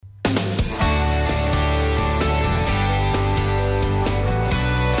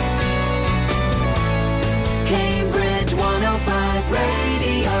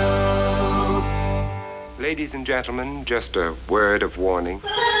Ladies and gentlemen, just a word of warning.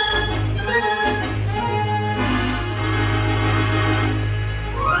 You're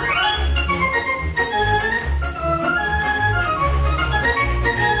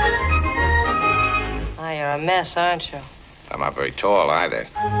a mess, aren't you? I'm not very tall either.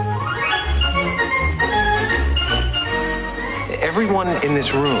 Everyone in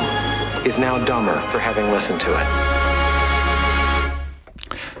this room is now dumber for having listened to it.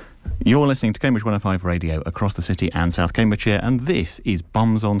 You're listening to Cambridge 105 Radio across the city and South Cambridgeshire, and this is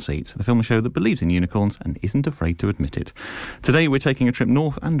Bums on Seats, the film show that believes in unicorns and isn't afraid to admit it. Today we're taking a trip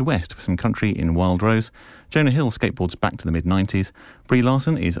north and west for some country in Wild Rose. Jonah Hill skateboards back to the mid-90s, Brie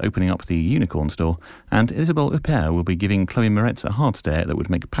Larson is opening up the Unicorn Store, and Isabelle Huppert will be giving Chloe Moretz a hard stare that would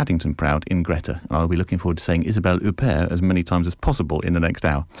make Paddington proud in Greta. And I'll be looking forward to saying Isabelle Huppert as many times as possible in the next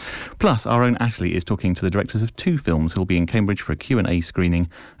hour. Plus, our own Ashley is talking to the directors of two films who'll be in Cambridge for a Q&A screening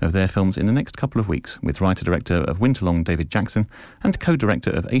of their films in the next couple of weeks, with writer-director of Winterlong, David Jackson, and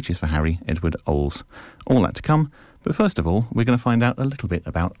co-director of H is for Harry, Edward Oles. All that to come. But first of all, we're going to find out a little bit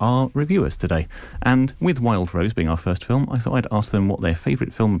about our reviewers today. And with Wild Rose being our first film, I thought I'd ask them what their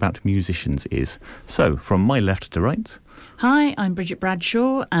favourite film about musicians is. So, from my left to right... Hi, I'm Bridget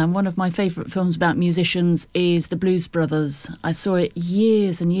Bradshaw, and one of my favourite films about musicians is The Blues Brothers. I saw it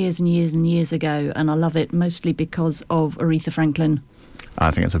years and years and years and years ago, and I love it mostly because of Aretha Franklin.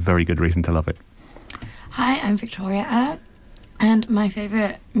 I think that's a very good reason to love it. Hi, I'm Victoria, and my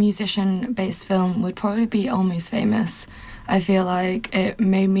favourite musician-based film would probably be Almost Famous. I feel like it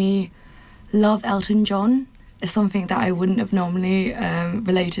made me love Elton John. It's something that I wouldn't have normally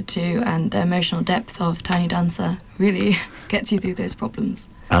related to, and the emotional depth of Tiny Dancer really gets you through those problems.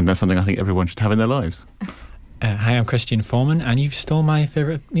 And that's something I think everyone should have in their lives. Hi, I'm Christian Foreman, and you stole my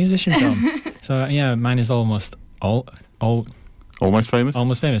favourite musician film. So, yeah, mine is Almost Famous?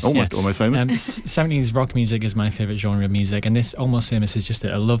 Almost Famous, yeah. Almost Famous. 70s rock music is my favourite genre of music, and this Almost Famous is just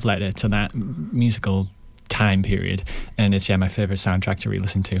a love letter to that musical time period, and it's my favourite soundtrack to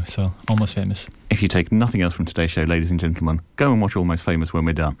re-listen to, so Almost Famous. If you take nothing else from today's show, ladies and gentlemen, go and watch Almost Famous when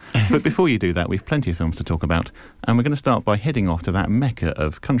we're done. But before you do that, we've plenty of films to talk about, and we're going to start by heading off to that mecca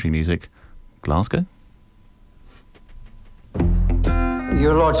of country music, Glasgow.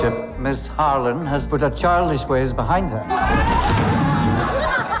 Your Lordship, Miss Harlan has put her childish ways behind her.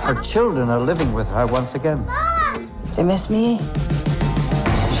 Her children are living with her once again. Do you miss me?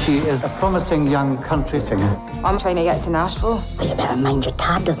 She is a promising young country singer. I'm trying to get to Nashville. Well, you better mind your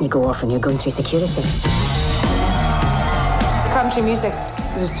tag doesn't go off when you're going through security. Country music.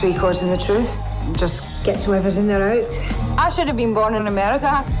 There's three chords in the truth. Just get whoever's in there out. I should have been born in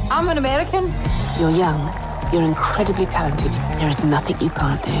America. I'm an American. You're young. You're incredibly talented. There is nothing you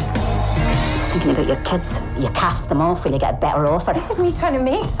can't do. Just thinking about your kids. You cast them off when you get a better offer. This is me trying to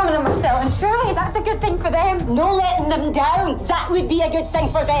make something of myself, and surely that's a good thing for them. No letting them down. That would be a good thing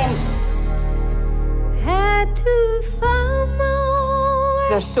for them. Had to find my way.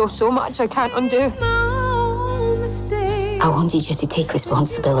 There's so much I can't undo. I wanted you to take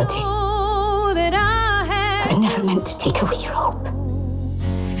responsibility. But I never meant to take away your hope.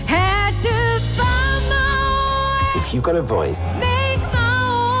 If you've got a voice,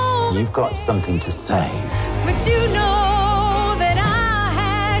 you've got something to say. But you know that I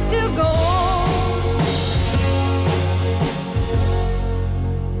had to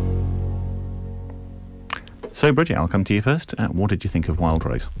go. So, Bridget, I'll come to you first. What did you think of Wild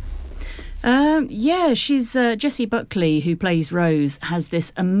Rose? She's Jessie Buckley, who plays Rose, has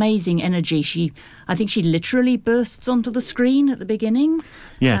this amazing energy. I think she literally bursts onto the screen at the beginning.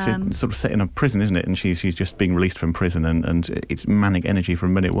 Yeah, it's sort of set in a prison, isn't it? And she's just being released from prison, and it's manic energy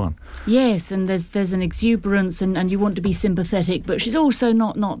from minute one. Yes, and there's an exuberance, and you want to be sympathetic, but she's also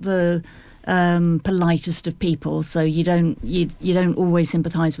not the politest of people, so you don't always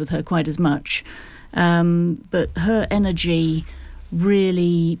sympathise with her quite as much. But her energy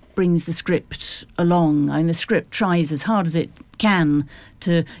really brings the script along. I mean, the script tries as hard as it can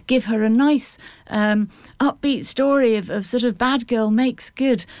to give her a nice upbeat story of sort of bad girl makes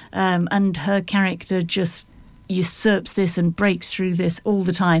good, and her character just usurps this and breaks through this all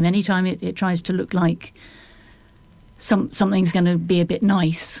the time. Anytime it tries to look like something's going to be a bit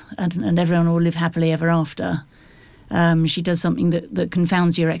nice and everyone will live happily ever after, she does something that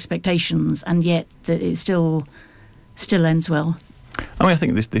confounds your expectations, and yet that it still ends well. I mean, I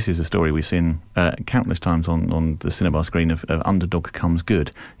think this is a story we've seen countless times on the cinema screen of underdog comes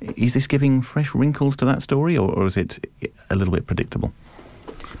good. Is this giving fresh wrinkles to that story, or is it a little bit predictable?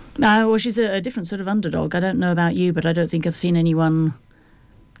 Well, she's a different sort of underdog. I don't know about you, but I don't think I've seen anyone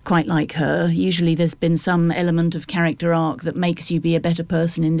quite like her. Usually there's been some element of character arc that makes you be a better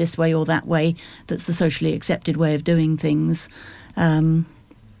person in this way or that way. That's the socially accepted way of doing things.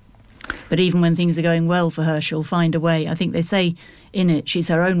 But even when things are going well for her, she'll find a way. I think they say in it she's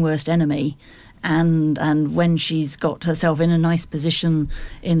her own worst enemy. And when she's got herself in a nice position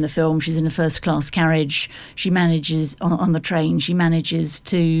in the film, she's in a first-class carriage, she manages, on the train, she manages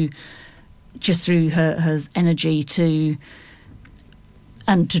to, just through her energy, to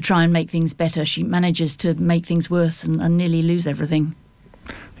try and make things better, she manages to make things worse and nearly lose everything.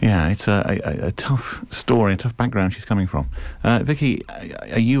 Yeah, it's a tough story, a tough background she's coming from. Vicky,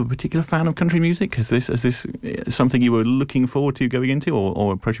 are you a particular fan of country music? Is this something you were looking forward to going into,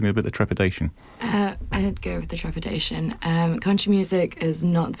 or approaching with a bit of trepidation? I'd go with the trepidation. Country music is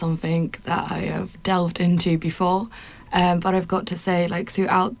not something that I have delved into before, but I've got to say, like,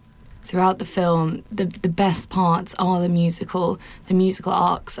 throughout the film, the best parts are the musical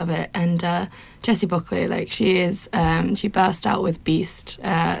arcs of it. And Jessie Buckley, like, she burst out with Beast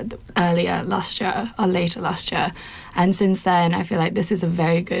later last year, and since then I feel like this is a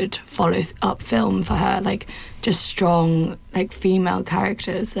very good follow-up film for her, like, just strong, like, female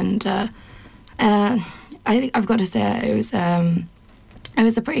characters. And I think I've got to say it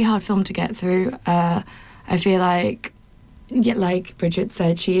was a pretty hard film to get through. I feel like, yeah, like Bridget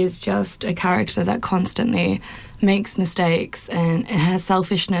said, she is just a character that constantly makes mistakes, and her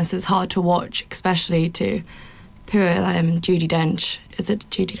selfishness is hard to watch, especially to Judi Dench. Is it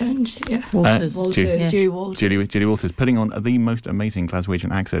Judi Dench? Yeah. Walters. Judy Walters. Judy Walters, putting on the most amazing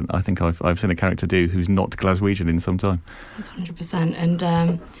Glaswegian accent I think I've seen a character do who's not Glaswegian in some time. That's 100%.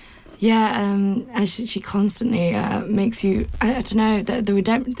 And she constantly makes you, I don't know,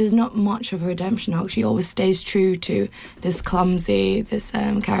 there's not much of a redemption arc. She always stays true to this clumsy,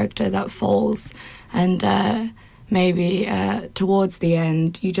 character that falls, and maybe towards the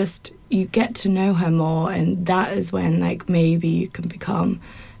end you get to know her more, and that is when, like, maybe you can become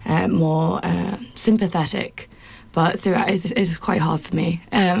more sympathetic. But throughout, it's quite hard for me,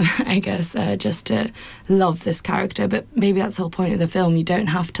 I guess, just to love this character. But maybe that's the whole point of the film. You don't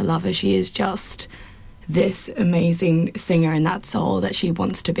have to love her. She is just this amazing singer, and that's all that she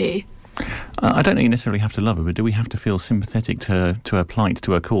wants to be. I don't know you necessarily have to love her, but do we have to feel sympathetic to her plight,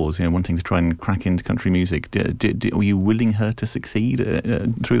 to her cause, wanting to try and crack into country music? Were you willing her to succeed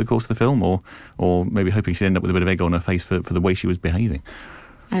through the course of the film, or maybe hoping she'd end up with a bit of egg on her face for the way she was behaving?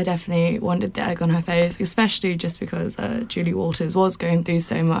 I definitely wanted the egg on her face, especially just because Julie Walters was going through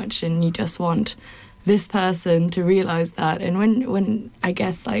so much, and you just want this person to realise that. And when I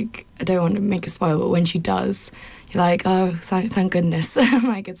guess, like, I don't want to make a spoil, but when she does, you're like, oh, thank goodness,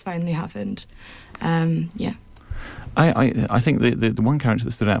 like, it's finally happened. Yeah. I think the one character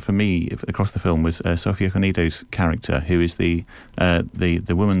that stood out for me across the film was Sofia Conido's character, who is the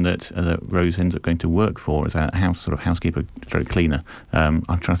woman that Rose ends up going to work for as a housekeeper, cleaner. I'm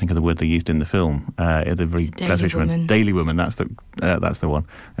trying to think of the word they used in the film. The very daily woman. That's the one.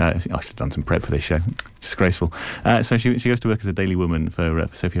 I should have done some prep for this show. Disgraceful. So she goes to work as a daily woman for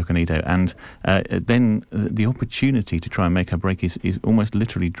Sofia Conido, and then the opportunity to try and make her break is almost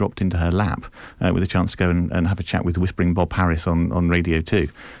literally dropped into her lap, with a chance to go and have a chat with Whispering Bob Harris on Radio 2.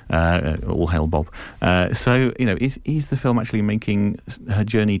 All hail Bob. So, is the film actually making her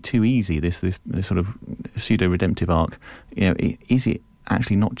journey too easy, this sort of pseudo-redemptive arc? Is it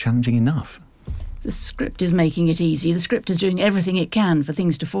actually not challenging enough? The script is making it easy. The script is doing everything it can for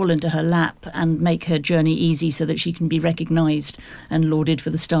things to fall into her lap and make her journey easy so that she can be recognised and lauded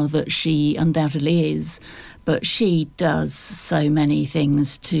for the star that she undoubtedly is. But she does so many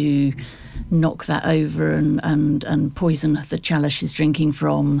things to knock that over and poison the chalice she's drinking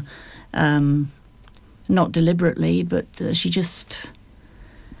from. Not deliberately, but she just...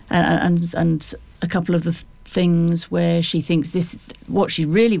 And a couple of the things where she thinks this what she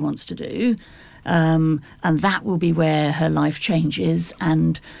really wants to do, and that will be where her life changes,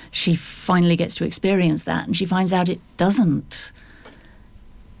 and she finally gets to experience that, and she finds out it doesn't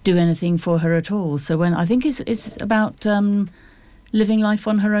do anything for her at all. So when I think it's about living life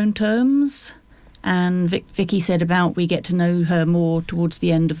on her own terms, and Vicky said about we get to know her more towards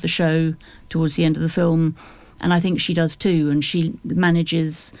the end of the show, towards the end of the film, and I think she does too, and she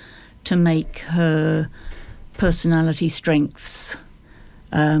manages to make her personality strengths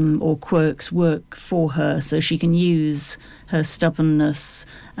or quirks work for her, so she can use her stubbornness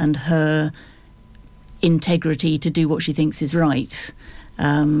and her integrity to do what she thinks is right,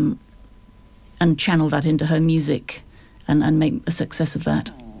 and channel that into her music and make a success of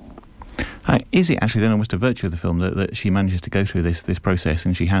that. Is it actually then almost a virtue of the film that she manages to go through this process,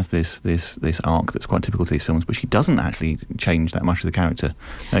 and she has this arc that's quite typical to these films, but she doesn't actually change that much of the character?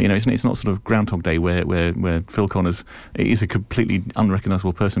 It's not sort of Groundhog Day where Phil Connors is a completely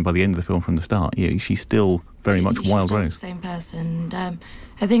unrecognisable person by the end of the film from the start. She's still very much Wild Rose. Rose. The same person. And,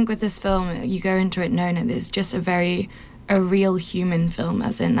 I think with this film, you go into it knowing that it's just a real human film,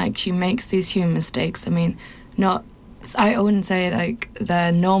 as in, like, she makes these human mistakes. I mean, I wouldn't say, like,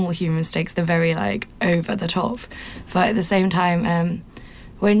 they're normal human mistakes, they're very, like, over the top. But at the same time, I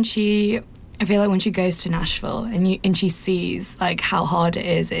feel like when she goes to Nashville and she sees, like, how hard it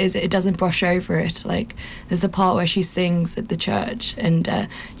is, it doesn't brush over it. Like, there's a part where she sings at the church, and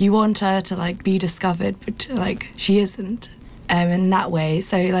you want her to, like, be discovered, but, like, she isn't in that way.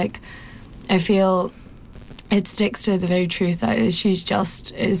 So, like, I feel it sticks to the very truth that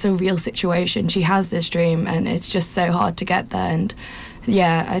it's a real situation. She has this dream, and it's just so hard to get there. And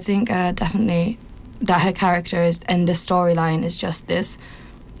yeah, I think definitely that her character and the storyline is just this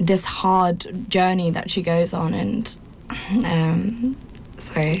hard journey that she goes on. And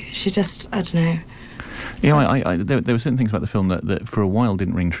she just, I don't know. There were certain things about the film that for a while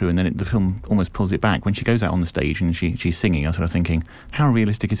didn't ring true, and then the film almost pulls it back. When she goes out on the stage and she's singing, I was sort of thinking, how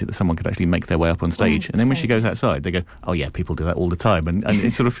realistic is it that someone could actually make their way up on stage? And then when she goes outside, they go, oh yeah, people do that all the time. And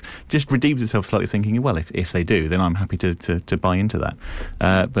it sort of just redeems itself slightly, thinking, well, if they do, then I'm happy to buy into that.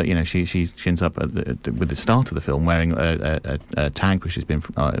 But, she ends up with the start of the film wearing a tag which has been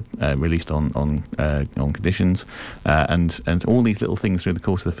released on conditions, and all these little things through the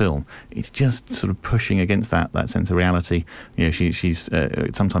course of the film. It's just sort of pushing against that sense of reality. She's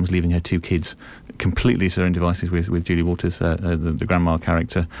sometimes leaving her two kids completely to their own devices with Julie Walters, the grandma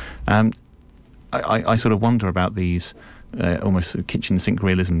character. I sort of wonder about these almost kitchen sink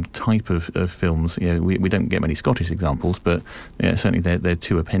realism type of films. We don't get many Scottish examples, but certainly they're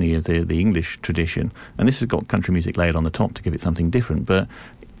two a penny of the English tradition. And this has got country music layered on the top to give it something different. But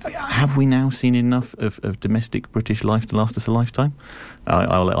have we now seen enough of domestic British life to last us a lifetime?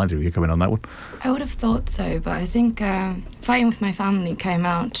 I'll let either of you come in on that one. I would have thought so, but I think Fighting With My Family came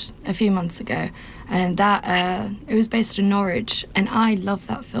out a few months ago, and that it was based in Norwich, and I love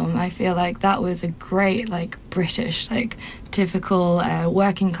that film. I feel like that was a great, like, British, like, typical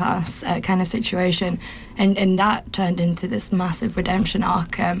working class kind of situation, and that turned into this massive redemption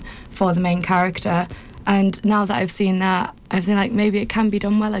arc for the main character. And now that I've seen that, I feel like maybe it can be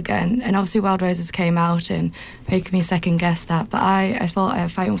done well again. And obviously Wild Roses came out and making me second guess that. But I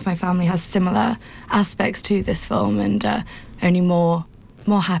thought Fighting With My Family has similar aspects to this film, and only more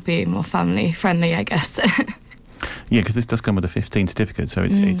happy, more family friendly, I guess. Yeah, because this does come with a 15 certificate, so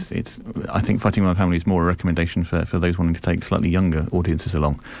it's I think Fighting With My Family is more a recommendation for those wanting to take slightly younger audiences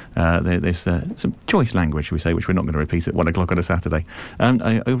along. There's some choice language, shall we say, which we're not going to repeat at 1 o'clock on a Saturday.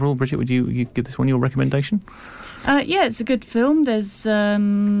 Overall, Bridget, would you give this one your recommendation? Yeah, it's a good film. There's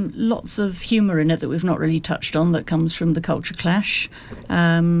lots of humour in it that we've not really touched on that comes from the culture clash.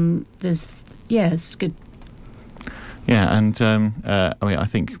 It's good. Yeah, and I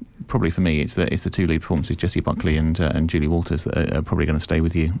think probably for me it's the two lead performances, Jessie Buckley and Julie Walters, that are probably going to stay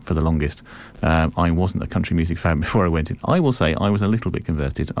with you for the longest. I wasn't a country music fan before I went in. I will say I was a little bit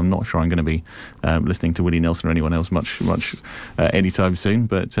converted. I'm not sure I'm going to be listening to Willie Nelson or anyone else much anytime soon.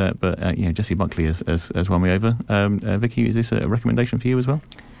 But Jessie Buckley has won me over. Vicky, is this a recommendation for you as well?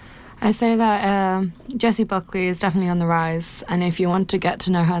 I say that Jessie Buckley is definitely on the rise, and if you want to get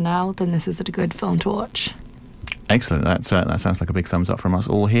to know her now, then this is a good film to watch. Excellent. That sounds like a big thumbs up from us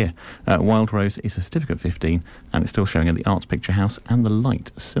all here. Wild Rose is a certificate 15, and it's still showing at the Arts Picture House and the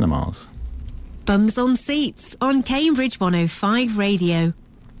Light Cinemas. Bums on Seats on Cambridge 105 Radio.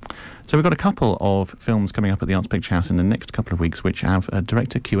 So we've got a couple of films coming up at the Arts Picture House in the next couple of weeks which have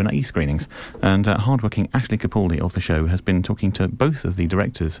director Q&A screenings, and hard-working Ashley Capaldi of the show has been talking to both of the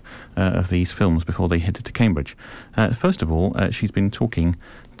directors of these films before they headed to Cambridge. First of all, she's been talking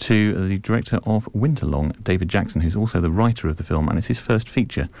to the director of Winterlong, David Jackson, who's also the writer of the film, and it's his first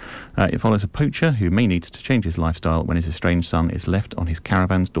feature. It follows a poacher who may need to change his lifestyle when his estranged son is left on his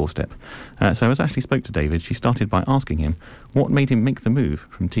caravan's doorstep. So as Ashley spoke to David, she started by asking him what made him make the move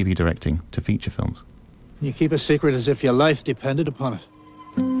from TV directing to feature films. You keep a secret as if your life depended upon it.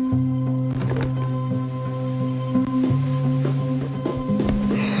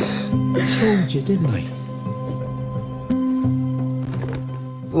 I told you, didn't I?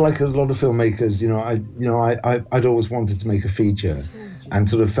 Like a lot of filmmakers, I'd always wanted to make a feature, and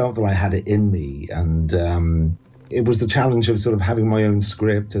sort of felt that I had it in me. And it was the challenge of sort of having my own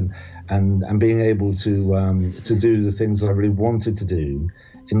script and being able to do the things that I really wanted to do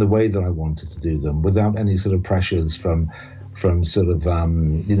in the way that I wanted to do them, without any sort of pressures from from sort of,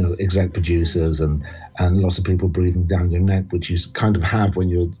 exec producers and lots of people breathing down your neck, which you kind of have when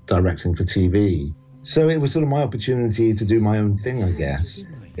you're directing for TV. So it was sort of my opportunity to do my own thing, I guess.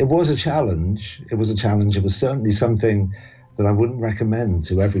 It was a challenge. It was certainly something that I wouldn't recommend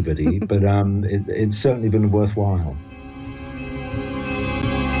to everybody, but it's certainly been worthwhile.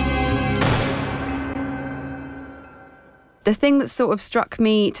 The thing that sort of struck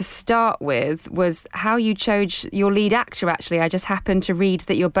me to start with was how you chose your lead actor, actually. I just happened to read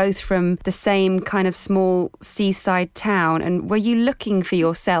that you're both from the same kind of small seaside town. And were you looking for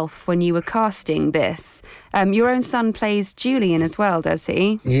yourself when you were casting this? Your own son plays Julian as well, does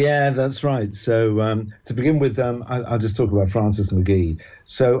he? Yeah, that's right. So to begin with, I'll just talk about Francis McGee.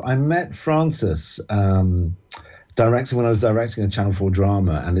 So I met Francis directing when I was directing a Channel 4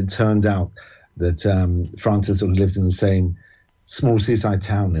 drama, and it turned out that Francis sort of lived in the same small seaside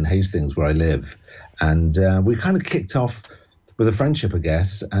town in Hastings where I live. And we kind of kicked off with a friendship, I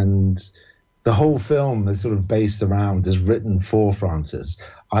guess. And the whole film is sort of based around, is written for Francis.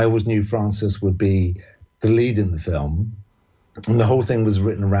 I always knew Francis would be the lead in the film, and the whole thing was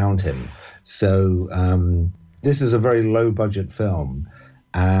written around him. So this is a very low budget film,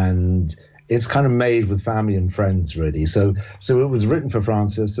 and it's kind of made with family and friends, really. So it was written for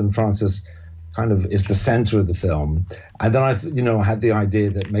Francis, and Francis kind of is the center of the film. And then I had the idea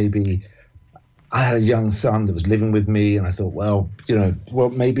that maybe I had a young son that was living with me, and I thought, well,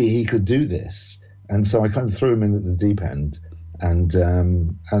 maybe he could do this. And so I kind of threw him in at the deep end, and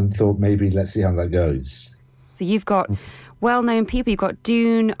thought maybe let's see how that goes. So you've got well-known people. You've got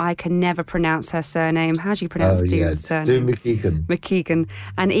Doon. I can never pronounce her surname. How do you pronounce Doon's surname? Doon McKeegan. McKeegan.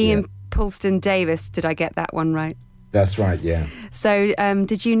 And Ian Pulston Davis. Did I get that one right? That's right, yeah. So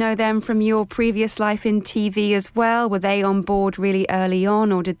did you know them from your previous life in TV as well? Were they on board really early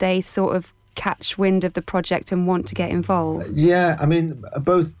on, or did they sort of catch wind of the project and want to get involved? Yeah, I mean,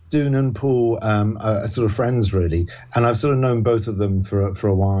 both Doon and Paul are sort of friends, really. And I've sort of known both of them for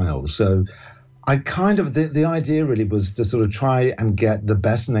a while. So I kind of, the idea really was to sort of try and get the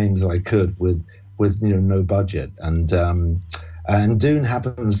best names that I could with no budget. And Doon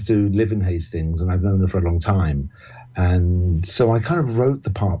happens to live in Hastings, and I've known her for a long time. And so I kind of wrote the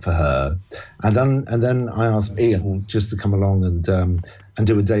part for her, and then I asked Ian just to come along and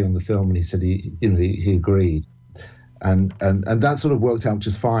do a day on the film, and he said he agreed, and that sort of worked out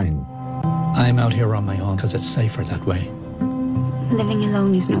just fine. I'm out here on my own because it's safer that way. Living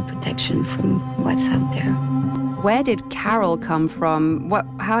alone is no protection from what's out there. Where did Carol come from?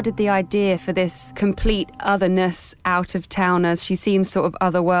 How did the idea for this complete otherness out-of-towners? She seems sort of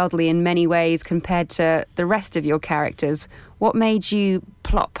otherworldly in many ways compared to the rest of your characters. What made you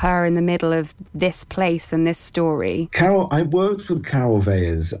plop her in the middle of this place and this story? Carol, I worked with Carol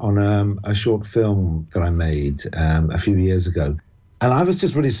Veyers on a short film that I made a few years ago. And I was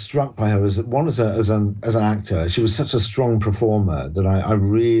just really struck by her as an actor. She was such a strong performer that I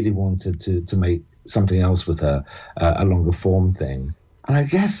really wanted to make something else with her, a longer form thing. And I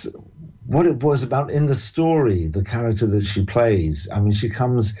guess what it was about in the story, the character that she plays, I mean, she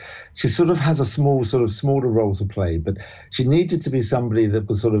sort of has a smaller role to play, but she needed to be somebody that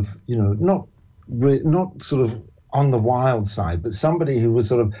was sort of, not sort of on the wild side, but somebody who was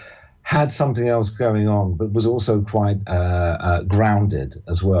sort of had something else going on, but was also quite grounded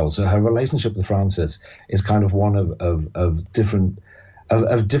as well. So her relationship with Francis is kind of one of different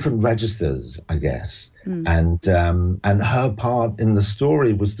registers, I guess. And her part in the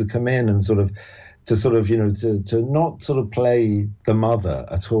story was to come in and to not sort of play the mother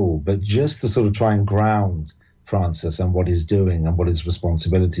at all, but just to sort of try and ground Francis and what he's doing and what his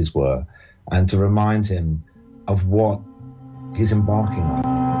responsibilities were, and to remind him of what he's embarking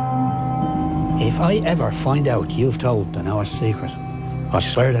on. If I ever find out you've told an our secret, I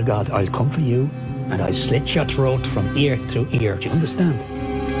swear to God, I'll come for you and I'll slit your throat from ear to ear. Do you understand?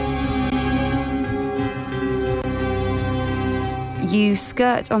 You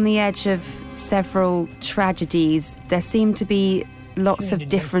skirt on the edge of several tragedies. There seem to be lots of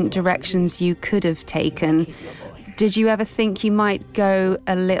different directions you could have taken. Did you ever think you might go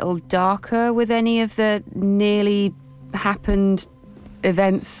a little darker with any of the nearly happened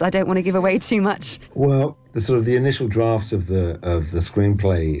events? I don't want to give away too much. Well, the initial drafts of the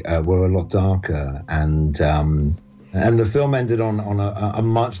screenplay were a lot darker, and the film ended on a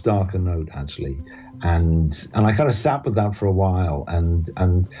much darker note, actually. And I kind of sat with that for a while, and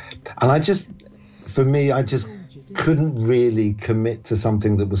I just couldn't really commit to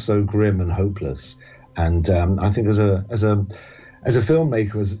something that was so grim and hopeless. And I think as a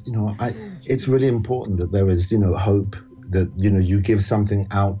filmmaker, it's really important that there is hope, that you give something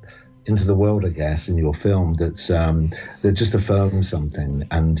out into the world, I guess, in your film that just affirms something.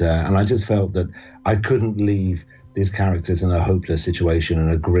 And I just felt that I couldn't leave these characters in a hopeless situation, in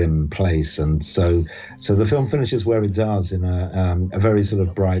a grim place. And so the film finishes where it does, in a very sort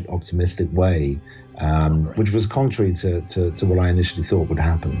of bright, optimistic way, which was contrary to what I initially thought would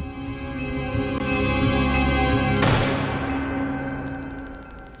happen.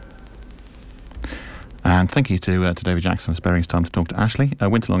 And thank you to David Jackson for sparing his time to talk to Ashley.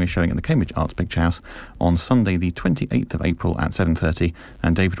 Winterlong is showing at the Cambridge Arts Picture House on Sunday the 28th of April at 7:30,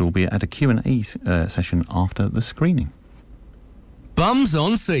 and David will be at a Q&A session after the screening. Bums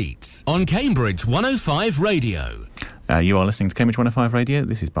on Seats on Cambridge 105 Radio. You are listening to Cambridge 105 Radio.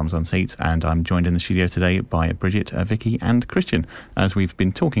 This is Bums on Seats, and I'm joined in the studio today by Bridget, Vicky and Christian, as we've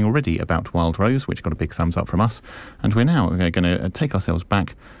been talking already about Wild Rose, which got a big thumbs up from us, and we're now going to take ourselves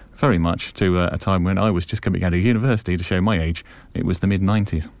back very much to a time when I was just coming out of university. To show my age, it was the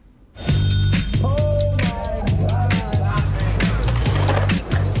mid-90s.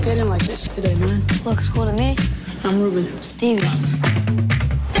 Skating like this today, man. Look, it's cool to me. I'm Ruben. Stevie.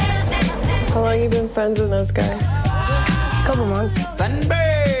 How long you been friends with those guys? Couple months.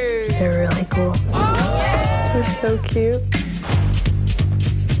 They're really cool. They're so cute.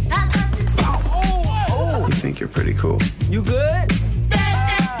 You think you're pretty cool. You good?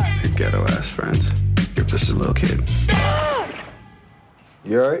 Your ghetto-ass friends. You're just a little kid.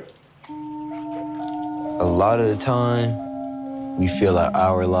 You alright? A lot of the time, we feel like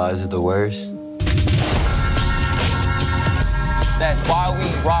our lives are the worst. That's why we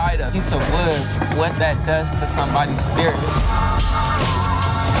ride a piece of wood, what that does to somebody's spirit.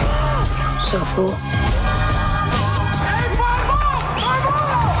 So cool.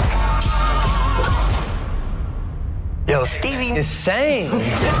 Yo, Stevie is sane.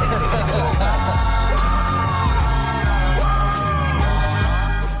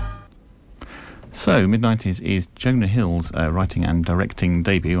 So, mid-90s is Jonah Hill's writing and directing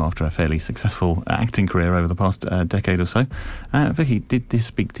debut after a fairly successful acting career over the past decade or so. Vicky, did this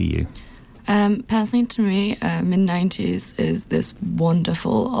speak to you? Personally, to me, mid-90s is this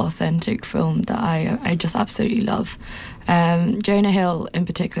wonderful, authentic film that I just absolutely love. Jonah Hill, in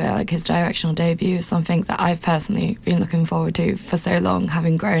particular, like his directional debut, is something that I've personally been looking forward to for so long,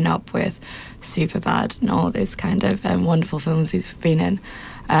 having grown up with Superbad and all these kind of wonderful films he's been in.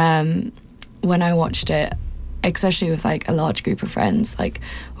 When I watched it, especially with like a large group of friends, like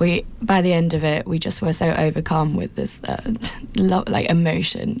by the end of it, we just were so overcome with this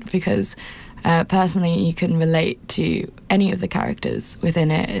emotion, because personally you can relate to any of the characters within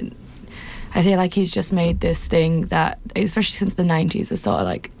it. And I feel like he's just made this thing that, especially since the 90s, is sort of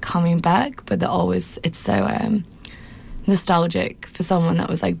like coming back, but it's so nostalgic for someone that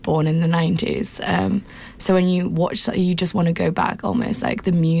was like born in the 90s. So when you watch, you just want to go back, almost like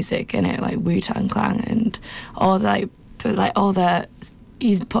the music in it, like Wu-Tang Clan and all the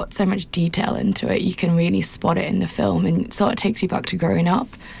he's put so much detail into it. You can really spot it in the film, and it sort of takes you back to growing up,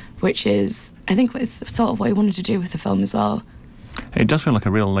 which is, I think, it's sort of what he wanted to do with the film as well. It does feel like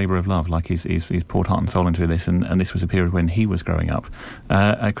a real labour of love, like he's poured heart and soul into this, and this was a period when he was growing up.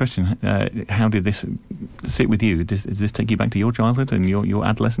 Christian, how did this sit with you? Does this take you back to your childhood and your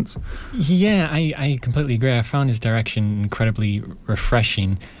adolescence? Yeah, I completely agree. I found his direction incredibly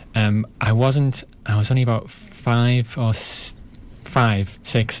refreshing. I was only about 5 or 6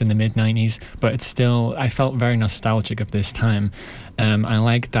 in the mid-90s, but it's still, I felt very nostalgic of this time. I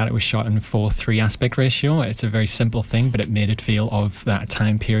like that it was shot in 4:3 aspect ratio. It's a very simple thing, but it made it feel of that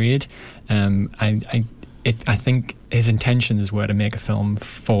time period. I think his intentions were to make a film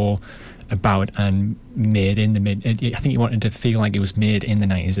for, about, and made in the I think he wanted to feel like it was made in the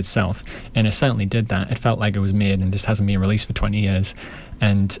 90s itself, and it certainly did that. It felt like it was made and just hasn't been released for 20 years.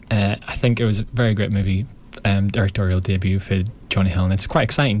 And I think it was a very great movie, directorial debut for Jonah Hill, and it's quite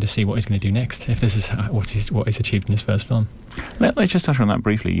exciting to see what he's going to do next, if this is what he's achieved in his first film. Let's just touch on that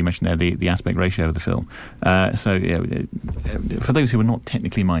briefly. You mentioned there the aspect ratio of the film. For those who are not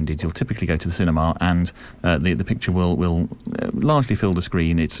technically minded, you'll typically go to the cinema, and the picture will largely fill the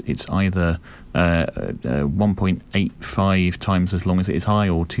screen. It's either 1.85 times as long as it is high,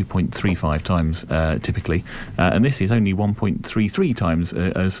 or 2.35 times typically, and this is only 1.33 times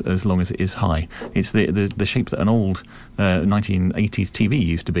as long as it is high. It's the shape that an old 1980s TV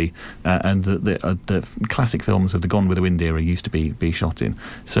used to be, and the classic films of the Gone with the Wind era used to be shot in.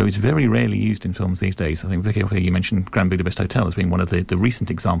 So it's very rarely used in films these days. I think, Vicky, you mentioned Grand Budapest Hotel as being one of the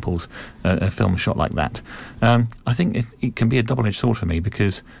recent examples of films shot like that. I think it can be a double-edged sword for me,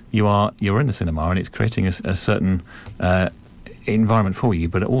 because you're in the cinema and it's creating a certain environment for you,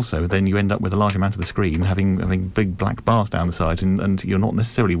 but also then you end up with a large amount of the screen having big black bars down the side, and you're not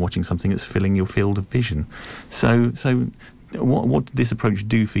necessarily watching something that's filling your field of vision. So what did this approach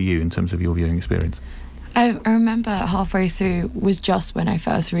do for you in terms of your viewing experience? I remember halfway through was just when I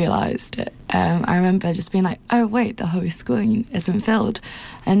first realised it. I remember just being like, oh wait, the whole screen isn't filled.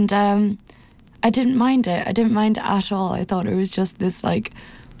 And I didn't mind it. I didn't mind it at all. I thought it was just this, like,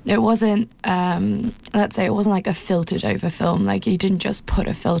 it wasn't, let's say it wasn't like a filtered over film. Like, he didn't just put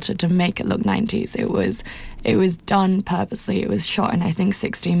a filter to make it look 90s. It was done purposely. It was shot in, I think,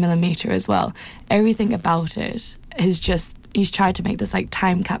 16mm as well. Everything about it is just, he's tried to make this like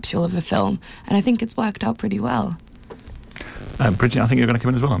time capsule of a film, and I think it's worked out pretty well. Bridget, I think you're going to come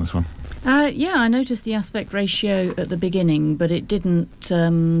in as well on this one. Yeah, I noticed the aspect ratio at the beginning, but it didn't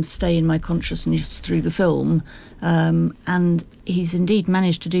stay in my consciousness through the film. And he's indeed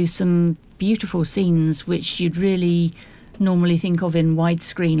managed to do some beautiful scenes which you'd really normally think of in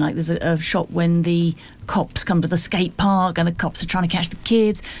widescreen. Like there's a shot when the cops come to the skate park and the cops are trying to catch the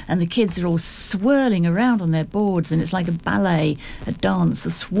kids, and the kids are all swirling around on their boards, and it's like a ballet, a dance,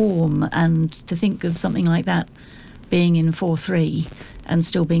 a swarm. And to think of something like that being in 4:3 and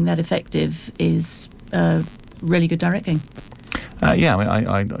still being that effective is really good directing. Yeah,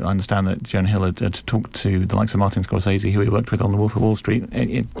 I understand that Jonah Hill had talked to the likes of Martin Scorsese, who he worked with on The Wolf of Wall Street,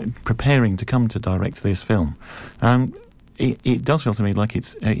 preparing to come to direct this film. It does feel to me like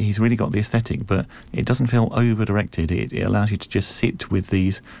he's really got the aesthetic, but it doesn't feel over-directed. It allows you to just sit with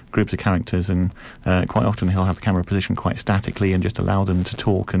these groups of characters, and quite often he'll have the camera positioned quite statically and just allow them to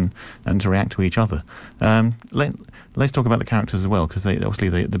talk and to react to each other. Let's talk about the characters as well, because obviously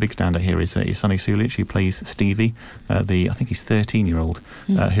the big standout here is Sonny Sulich, who plays Stevie, I think he's 13-year-old,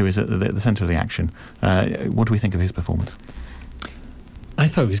 who is at the centre of the action. What do we think of his performance? I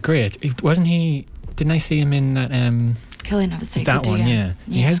thought it was great. Wasn't he? Didn't I see him in that? Killing of a Sacred That one, Deer.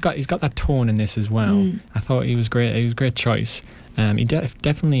 yeah. He's got that tone in this as well. I thought he was great. He was a great choice. He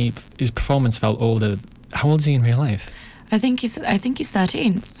definitely, his performance felt older. How old is he in real life? I think he's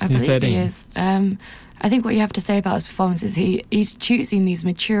 13. I He's believe 13. he is. I think what you have to say about his performance is he's choosing these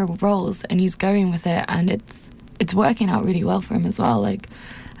mature roles and he's going with it, and it's working out really well for him as well. Like,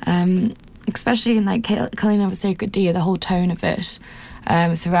 especially in like Killing of a Sacred Deer, the whole tone of it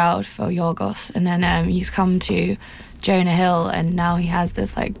throughout for Yorgos, and then he's come to Jonah Hill, and now he has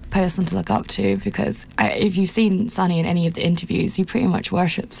this like person to look up to, because if you've seen Sonny in any of the interviews, he pretty much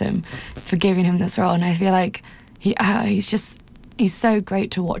worships him for giving him this role, and I feel like he's so great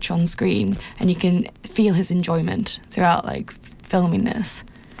to watch on screen, and you can feel his enjoyment throughout like filming this.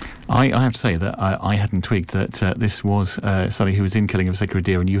 I have to say that I hadn't twigged that this was somebody who was in Killing of a Sacred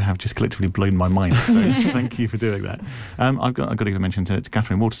Deer, and you have just collectively blown my mind, so thank you for doing that. I've got to give a mention to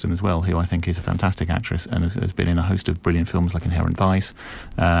Catherine Waterston as well, who I think is a fantastic actress and has been in a host of brilliant films like Inherent Vice,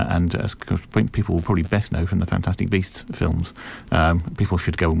 and as people will probably best know from the Fantastic Beasts films. People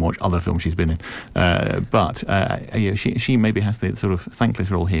should go and watch other films she's been in, but she maybe has the sort of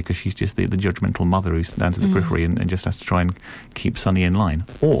thankless role here, because she's just the judgmental mother who stands at the periphery and just has to try and keep Sonny in line.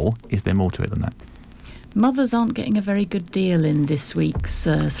 Or is there more to it than that? Mothers aren't getting a very good deal in this week's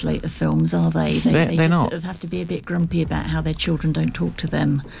slate of films, are they? They just not. Sort of have to be a bit grumpy about how their children don't talk to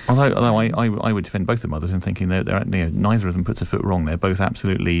them. Although I would defend both the mothers in thinking they're neither of them puts a foot wrong. They're both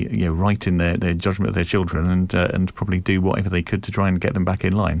absolutely right in their judgment of their children, and probably do whatever they could to try and get them back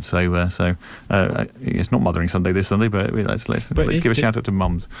in line. So it's not Mothering Sunday this Sunday, but let's give a shout out to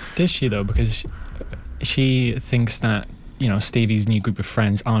mums. Does she though? Because she thinks that Stevie's new group of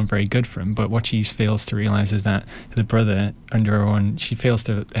friends aren't very good for him, but what she fails to realise is that the brother under her own, she fails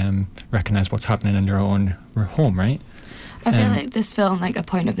to recognise what's happening under her own home, right? I feel like this film, like a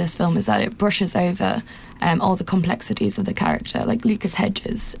point of this film is that it brushes over all the complexities of the character. Like Lucas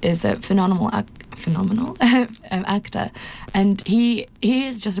Hedges is a phenomenal actor, and he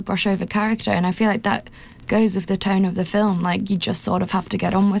is just a brush over character, and I feel like that goes with the tone of the film. Like, you just sort of have to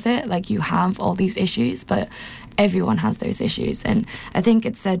get on with it. Like, you have all these issues, but everyone has those issues, and I think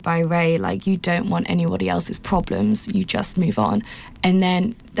it's said by Ray, like, you don't want anybody else's problems, you just move on. And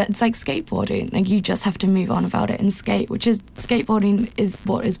then that's like skateboarding, like, you just have to move on about it and skate, which is, skateboarding is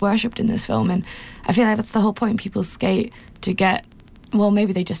what is worshipped in this film, and I feel like that's the whole point. People skate to get, well,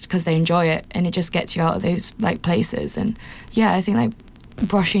 maybe they just, because they enjoy it, and it just gets you out of those like places. And yeah, I think like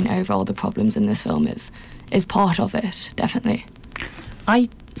brushing over all the problems in this film is part of it, definitely. I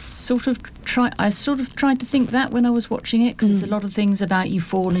sort of tried to think that when I was watching it, because there's a lot of things about you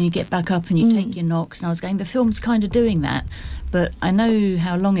fall and you get back up and you take your knocks, and I was going, the film's kind of doing that, but I know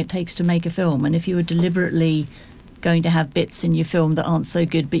how long it takes to make a film, and if you were deliberately going to have bits in your film that aren't so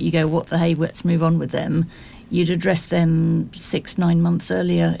good, but you go, what the hey, let's move on with them, you'd address them 6-9 months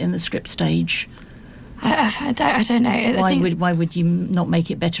earlier in the script stage. I don't know. Why would you not make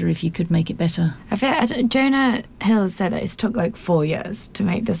it better if you could make it better? Jonah Hill said that it took like 4 years to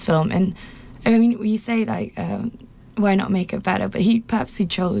make this film, and I mean, you say like why not make it better? But he purposely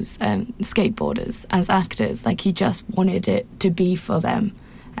chose skateboarders as actors. Like he just wanted it to be for them,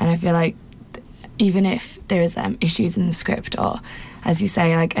 and I feel like even if there's issues in the script, or as you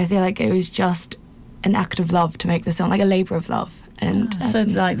say, like I feel like it was just an act of love to make this film, like a labour of love. And so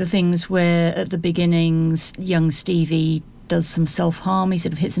like the things where at the beginning young Stevie does some self-harm, he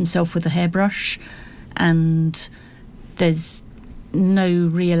sort of hits himself with a hairbrush, and there's no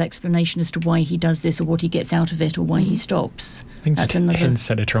real explanation as to why he does this or what he gets out of it or why he stops. I think that's hints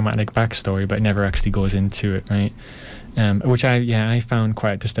at a traumatic backstory, but it never actually goes into it, right? Which I found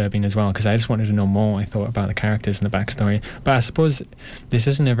quite disturbing as well, because I just wanted to know more. I thought about the characters and the backstory, but I suppose this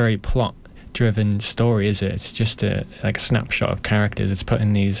isn't a very plot-driven story, is it? It's just a snapshot of characters. It's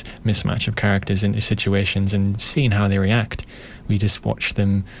putting these mismatch of characters into situations and seeing how they react. We just watch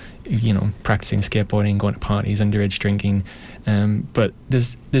them, practicing skateboarding, going to parties, underage drinking. But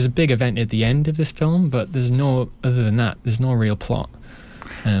there's a big event at the end of this film, but there's no real plot.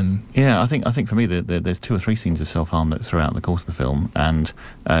 I think for me there's 2 or 3 scenes of self-harm that throughout the course of the film, and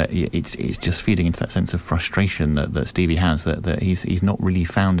it's just feeding into that sense of frustration that Stevie has, that he's not really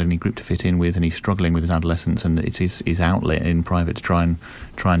found any group to fit in with, and he's struggling with his adolescence, and it's his outlet in private to try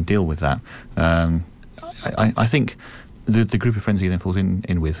and deal with that. I think the group of friends he then falls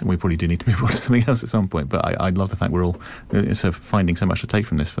in with, and we probably do need to move on to something else at some point, but I love the fact we're all sort of finding so much to take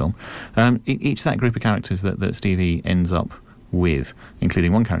from this film. It's that group of characters that Stevie ends up with,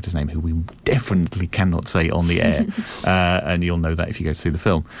 including one character's name who we definitely cannot say on the air, and you'll know that if you go to see the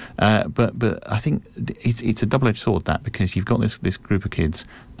film. But I think it's a double-edged sword, that, because you've got this group of kids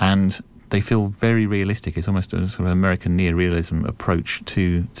and they feel very realistic. It's almost a sort of American neorealism approach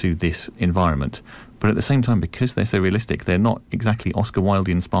to this environment. But at the same time, because they're so realistic, they're not exactly Oscar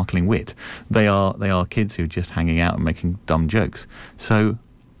Wildean sparkling wit. They are kids who are just hanging out and making dumb jokes. So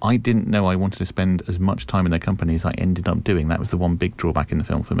I didn't know I wanted to spend as much time in their company as I ended up doing. That was the one big drawback in the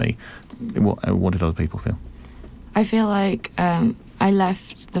film for me. What did other people feel? I feel like I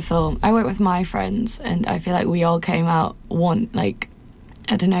left the film. I went with my friends, and I feel like we all came out loving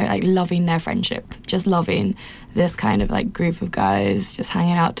their friendship, just loving this kind of group of guys just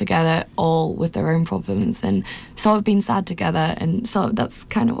hanging out together, all with their own problems, and sort of being sad together, and so that's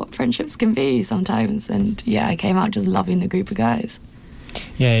kind of what friendships can be sometimes. And I came out just loving the group of guys.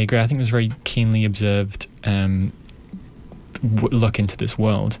 Yeah, I agree. I think it was very keenly observed look into this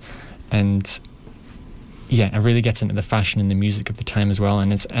world, and it really gets into the fashion and the music of the time as well.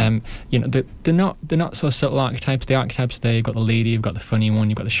 And it's they're not so subtle archetypes. The archetypes there, you've got the lady, you've got the funny one,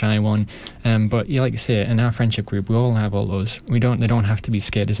 you've got the shy one. But like you say, in our friendship group, we all have all those. They don't have to be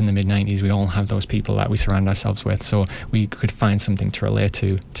skaters in the mid-90s. We all have those people that we surround ourselves with, so we could find something to relate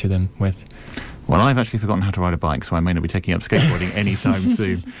to them with. Well, I've actually forgotten how to ride a bike, so I may not be taking up skateboarding anytime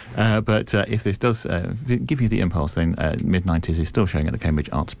soon. But if this does give you the impulse, then mid-90s is still showing at the Cambridge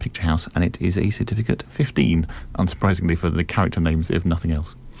Arts Picture House, and it is a certificate 15, unsurprisingly, for the character names, if nothing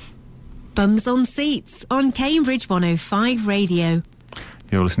else. Bums on Seats on Cambridge 105 Radio.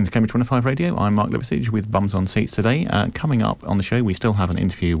 You're listening to Cambridge 105 Radio. I'm Mark Liversidge with Bums on Seats today. Coming up on the show, we still have an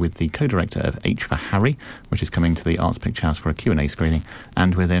interview with the co-director of H for Harry, which is coming to the Arts Picture House for a Q&A screening.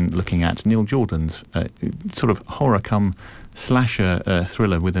 And we're then looking at Neil Jordan's sort of horror-cum-slasher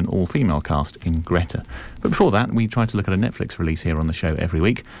thriller with an all-female cast in Greta. But before that, we try to look at a Netflix release here on the show every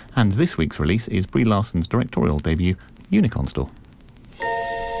week. And this week's release is Brie Larson's directorial debut, Unicorn Store.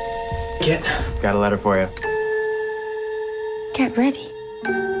 Kit, got a letter for you. Get ready.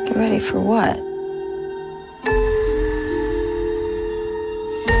 Get ready for what?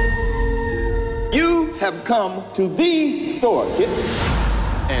 You have come to the store, Kit,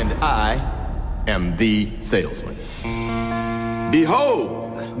 and I am the salesman.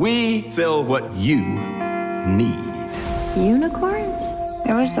 Behold, we sell what you need. Unicorns?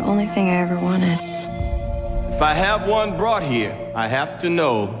 That was the only thing I ever wanted. If I have one brought here, I have to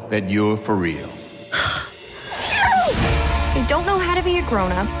know that you're for real. I don't know how to be a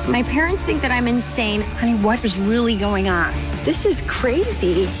grown-up. My parents think that I'm insane. Honey, what is really going on? This is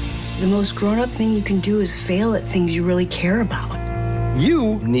crazy. The most grown-up thing you can do is fail at things you really care about.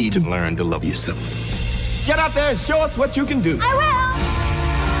 You need to learn to love yourself. Get out there and show us what you can do. I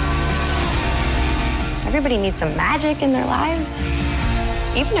will! Everybody needs some magic in their lives,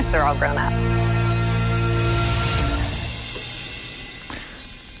 even if they're all grown up.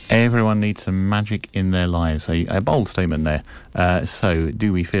 Everyone needs some magic in their lives. A bold statement there. So,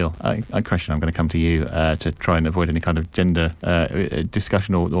 do we feel... Christian, I'm going to come to you to try and avoid any kind of gender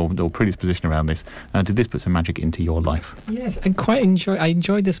discussion or predisposition around this. Did this put some magic into your life? Yes, I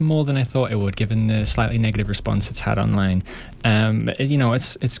enjoyed this more than I thought it would, given the slightly negative response it's had online.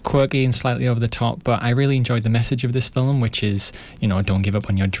 It's quirky and slightly over the top, but I really enjoyed the message of this film, which is, don't give up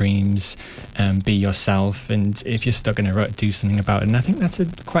on your dreams, be yourself, and if you're stuck in a rut, do something about it. And I think that's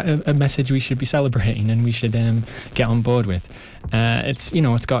quite a message we should be celebrating and we should get on board with.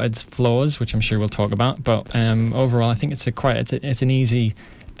 It's got its flaws, which I'm sure we'll talk about, but overall I think it's an easy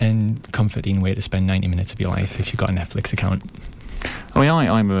and comforting way to spend 90 minutes of your life if you've got a Netflix account. I mean,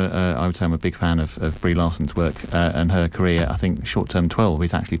 I would say I'm a big fan of Brie Larson's work and her career. I think Short Term 12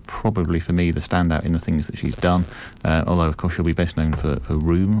 is actually probably for me the standout in the things that she's done. Although, of course, she'll be best known for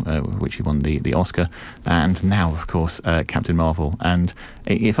Room, which she won the Oscar, and now, of course, Captain Marvel. And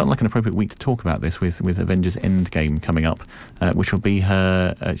it felt like an appropriate week to talk about this with Avengers Endgame coming up, which will be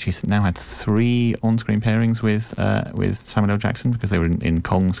her. She's now had 3 on-screen pairings with Samuel L. Jackson because they were in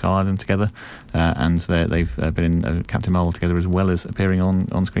Kong Skull Island together, and they've been in Captain Marvel together as well as appearing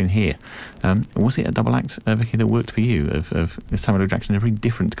on screen here. Was it a double act, Vicky, that worked for you of Samuel L. Jackson in a very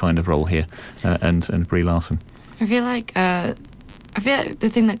different kind of role here, and Brie Larson? I feel like the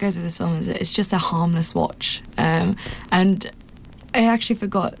thing that goes with this film is that it's just a harmless watch, and I actually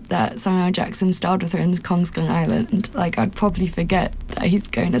forgot that Samuel L. Jackson starred with her in Kong Skull Island. Like, I'd probably forget that he's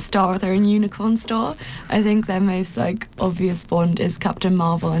going to star with her in Unicorn Store. I think their most obvious bond is Captain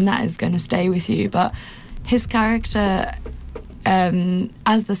Marvel, and that is going to stay with you. But his character,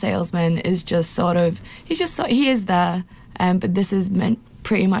 as the salesman, is just he is there, but this is meant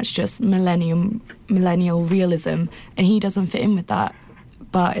pretty much just millennial realism, and he doesn't fit in with that.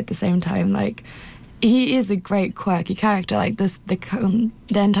 But at the same time, he is a great quirky character. The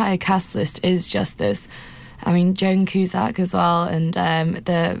entire cast list is just this. I mean, Joan Cusack as well, and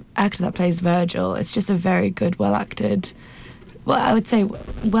the actor that plays Virgil. It's just a very good, well-acted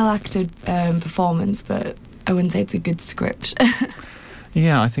performance, but I wouldn't say it's a good script.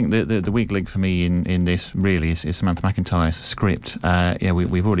 Yeah, I think the weak link for me in this really is Samantha McIntyre's script.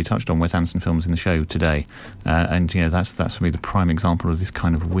 We've already touched on Wes Anderson films in the show today, and that's for me the prime example of this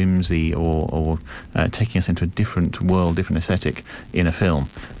kind of whimsy or taking us into a different world, different aesthetic in a film.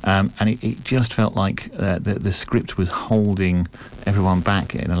 And it just felt like the script was holding everyone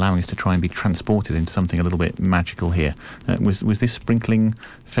back and allowing us to try and be transported into something a little bit magical here. Was this sprinkling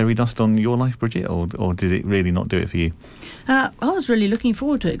fairy dust on your life, Bridget, or did it really not do it for you? I was really looking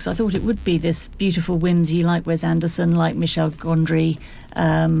forward to it because I thought it would be this beautiful whimsy like Wes Anderson, like Michel Gondry.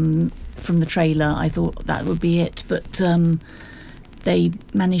 From the trailer, I thought that would be it, but they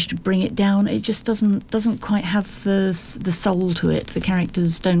managed to bring it down. It just doesn't quite have the soul to it. The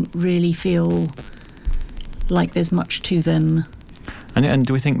characters don't really feel like there's much to them. And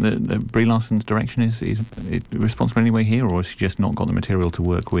do we think that Brie Larson's direction is responsible in any way here, or has she just not got the material to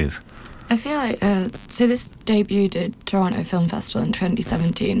work with? I feel like so this debuted at Toronto Film Festival in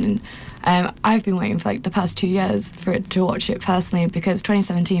 2017, and I've been waiting for the past 2 years to watch it personally, because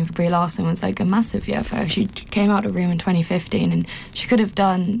 2017 for Brie Larson was a massive year for her. She came out of Room in 2015, and she could have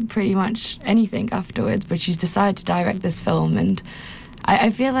done pretty much anything afterwards, but she's decided to direct this film, and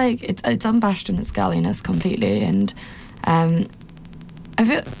I feel like it's unabashed in its galliness completely, and I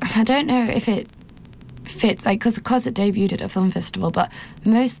don't know if it fits, because it debuted at a film festival, but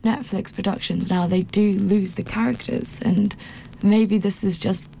most Netflix productions now, they do lose the characters, and maybe this is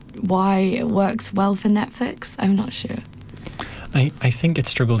just why it works well for Netflix. I'm not sure. I think it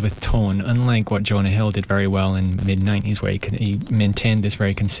struggled with tone, unlike what Jonah Hill did very well in mid-90s, where he maintained this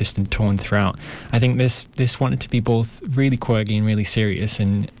very consistent tone throughout. I think this wanted to be both really quirky and really serious,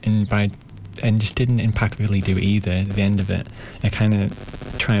 and just didn't impactfully do either at the end of it. It kind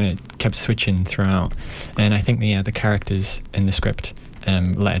of kept switching throughout, and I think the characters in the script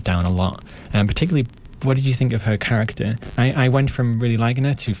let it down a lot. And particularly, what did you think of her character? I went from really liking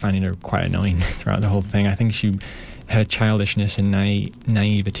her to finding her quite annoying throughout the whole thing. I think her childishness and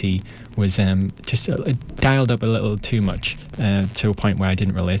naivety was just dialed up a little too much to a point where I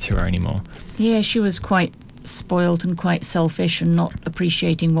didn't relate to her anymore. Yeah, she was quite spoilt and quite selfish and not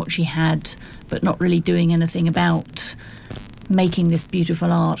appreciating what she had, but not really doing anything about making this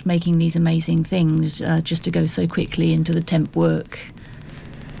beautiful art, making these amazing things, just to go so quickly into the temp work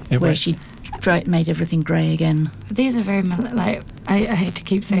where she made everything grey again. These are very I hate to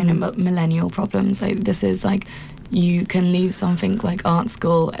keep saying it, but millennial problems. This is you can leave something like art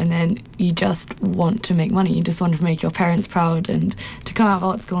school and then you just want to make money. You just want to make your parents proud, and to come out of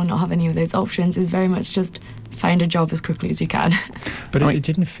art school and not have any of those options is very much just find a job as quickly as you can. But it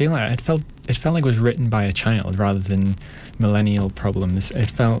didn't feel like it felt like it was written by a child rather than millennial problems.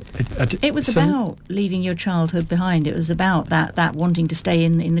 It was about leaving your childhood behind. It was about that wanting to stay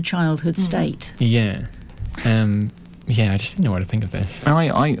in the childhood state. Yeah. Yeah, I just didn't know what to think of this.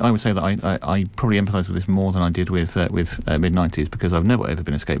 I would say that I probably empathise with this more than I did with mid-90s, because I've never ever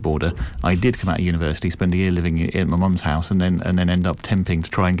been a skateboarder. I did come out of university, spend a year living at my mum's house, and then end up temping to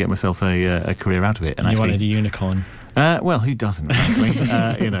try and get myself a career out of it. And you wanted a unicorn. Well, who doesn't, actually?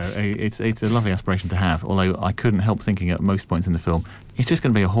 It's a lovely aspiration to have, although I couldn't help thinking at most points in the film, it's just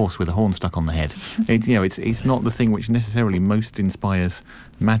going to be a horse with a horn stuck on the head. It's not the thing which necessarily most inspires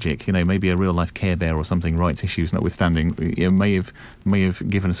magic. Maybe a real-life Care Bear or something, rights issues notwithstanding, may have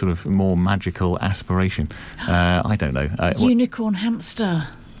given a sort of more magical aspiration. I don't know. Unicorn hamster.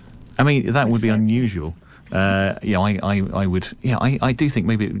 I mean, that would be unusual. I would. Yeah, I do think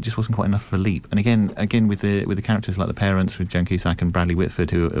maybe it just wasn't quite enough of a leap. And again, with the characters like the parents, with Joan Cusack and Bradley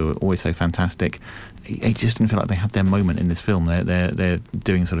Whitford, who are always so fantastic, it just didn't feel like they had their moment in this film. They're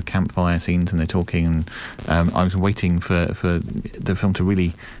doing sort of campfire scenes and they're talking, and I was waiting for the film to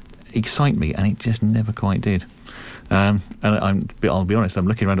really excite me, and it just never quite did. And I'll be honest, I'm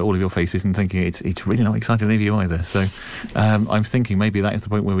looking around at all of your faces and thinking it's really not exciting any of you either. So I'm thinking maybe that is the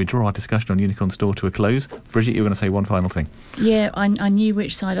point where we draw our discussion on Unicorn Store to a close. Bridget, you were going to say one final thing. Yeah, I knew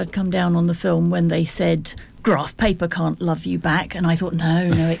which side I'd come down on the film when they said graph paper can't love you back, and I thought, no,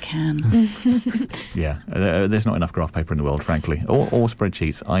 it can. Yeah, there's not enough graph paper in the world, frankly, or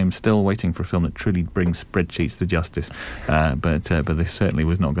spreadsheets. I am still waiting for a film that truly brings spreadsheets to justice, but this certainly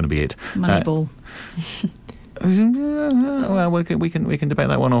was not going to be it. Moneyball. Well, we can debate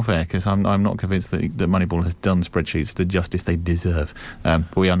that one off air, because I'm not convinced that Moneyball has done spreadsheets the justice they deserve.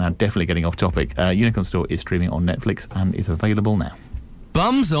 We are now definitely getting off topic. Unicorn Store is streaming on Netflix and is available now.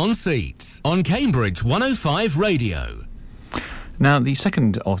 Bums on Seats on Cambridge 105 Radio. Now, the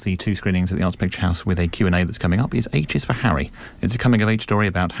second of the two screenings at the Arts Picture House with a Q&A that's coming up is H is for Harry. It's a coming-of-age story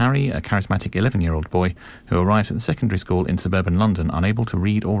about Harry, a charismatic 11-year-old boy who arrives at the secondary school in suburban London unable to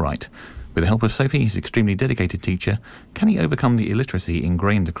read or write. With the help of Sophie, his extremely dedicated teacher, can he overcome the illiteracy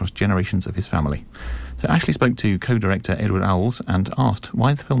ingrained across generations of his family? So Ashley spoke to co-director Edward Owles and asked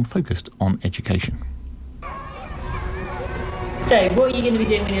why the film focused on education. So, what are you going to be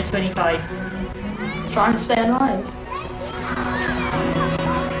doing when you're 25? Trying to stay alive.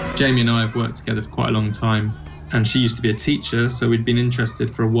 Jamie and I have worked together for quite a long time, and she used to be a teacher, so we'd been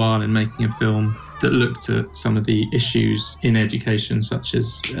interested for a while in making a film that looked at some of the issues in education, such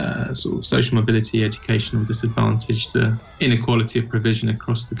as sort of social mobility, educational disadvantage, the inequality of provision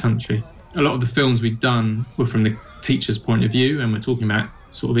across the country. A lot of the films we'd done were from the teacher's point of view, and we're talking about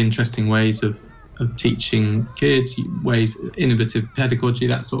sort of interesting ways of teaching kids, ways, innovative pedagogy,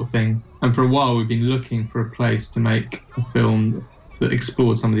 that sort of thing. And for a while we've been looking for a place to make a film that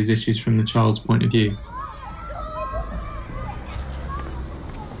explored some of these issues from the child's point of view.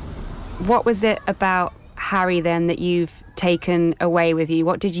 What was it about Harry then that you've taken away with you?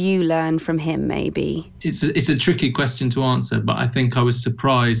 What did you learn from him, maybe? It's a tricky question to answer, but I think I was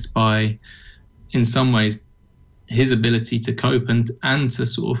surprised by, in some ways, his ability to cope and to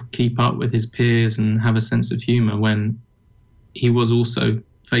sort of keep up with his peers and have a sense of humour when he was also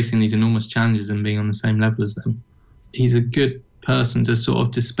facing these enormous challenges and being on the same level as them. He's a good person to sort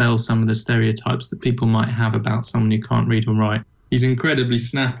of dispel some of the stereotypes that people might have about someone who can't read or write. He's incredibly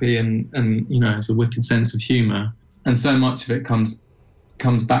snappy and has a wicked sense of humour, and so much of it comes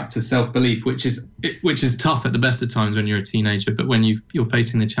back to self-belief, which is tough at the best of times when you're a teenager, but when you're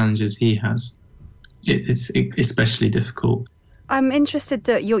facing the challenges he has, it's especially difficult. I'm interested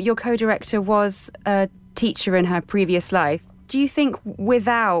that your co-director was a teacher in her previous life. Do you think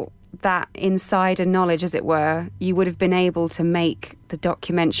without that insider knowledge, as it were, you would have been able to make the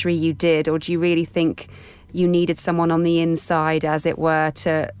documentary you did, or do you really think you needed someone on the inside, as it were,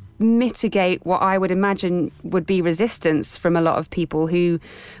 to mitigate what I would imagine would be resistance from a lot of people who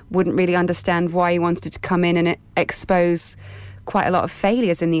wouldn't really understand why you wanted to come in and expose quite a lot of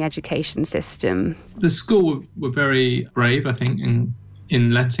failures in the education system? The school were very brave, I think,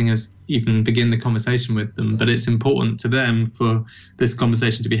 in letting us even begin the conversation with them, but it's important to them for this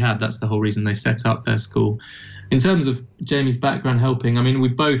conversation to be had. That's the whole reason they set up their school. In terms of Jamie's background helping, I mean, we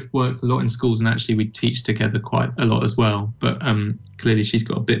both worked a lot in schools, and actually we teach together quite a lot as well, but clearly she's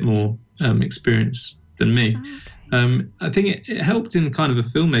got a bit more experience than me. Okay. I think it helped in kind of a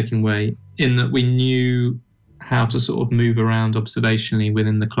filmmaking way, in that we knew how to sort of move around observationally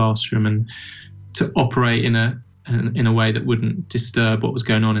within the classroom and to operate in a way that wouldn't disturb what was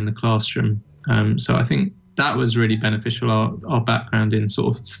going on in the classroom. So I think that was really beneficial, our background in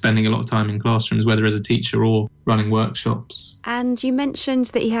sort of spending a lot of time in classrooms, whether as a teacher or running workshops. And you mentioned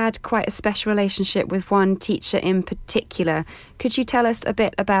that you had quite a special relationship with one teacher in particular. Could you tell us a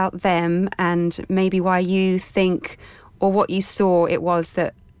bit about them and maybe why you think, or what you saw it was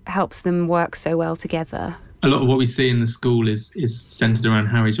that helps them work so well together? A lot of what we see in the school is centred around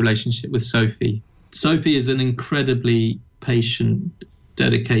Harry's relationship with Sophie. Sophie is an incredibly patient,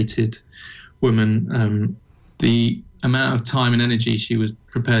 dedicated woman. The amount of time and energy she was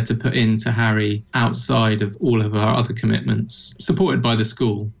prepared to put into Harry outside of all of her other commitments, supported by the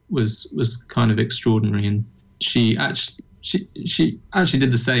school, was kind of extraordinary. And she actually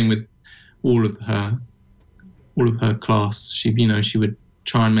did the same with all of her class. She would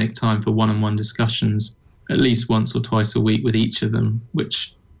try and make time for one-on-one discussions at least once or twice a week with each of them,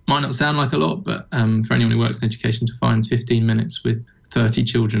 which might not sound like a lot, but for anyone who works in education, to find 15 minutes with 30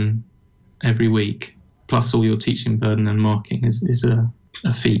 children every week, plus all your teaching burden and marking, is a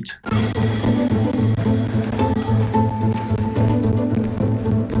feat.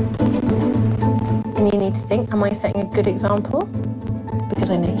 And you need to think, am I setting a good example? Because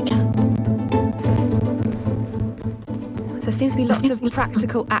I know you can. So there seems to be lots of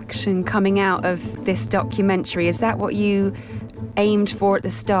practical action coming out of this documentary. Is that what you aimed for at the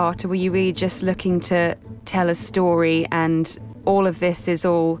start, or were you really just looking to tell a story and all of this is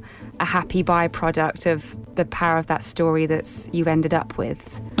all a happy byproduct of the power of that story that you've ended up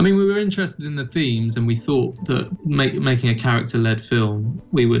with? I mean, we were interested in the themes, and we thought that making a character-led film,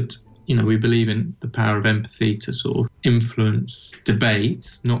 we believe in the power of empathy to sort of influence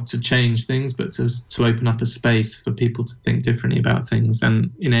debate, not to change things, but to open up a space for people to think differently about things.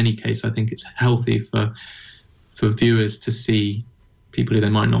 And in any case, I think it's healthy for viewers to see people who they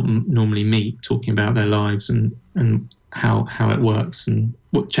might not normally meet talking about their lives and how it works and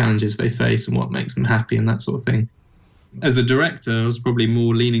what challenges they face and what makes them happy and that sort of thing. As a director, I was probably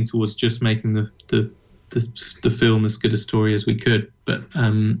more leaning towards just making the film as good a story as we could. But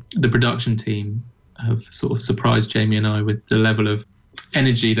the production team have sort of surprised Jamie and I with the level of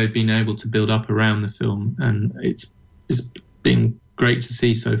energy they've been able to build up around the film, and it's been great to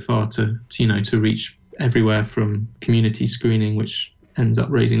see so far to reach everywhere from community screening, which ends up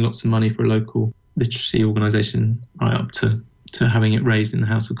raising lots of money for a local literacy organisation, right up to having it raised in the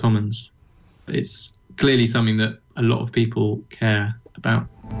House of Commons. It's clearly something that a lot of people care about.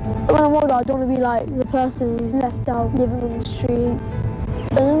 When I'm older, I don't want to be like the person who's left out living on the streets.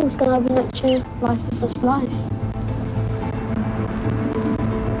 I don't know what's going to happen next year. Life is just life.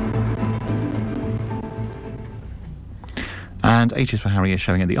 And H is for Harry is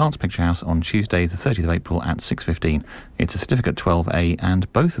showing at the Arts Picture House on Tuesday, the 30th of April at 6:15. It's a certificate 12A,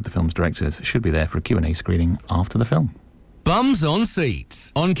 and both of the film's directors should be there for a Q&A screening after the film. Bums on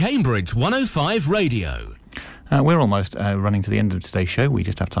Seats on Cambridge 105 Radio. We're almost running to the end of today's show. We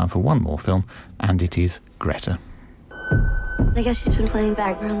just have time for one more film, and it is Greta. I guess she's been planting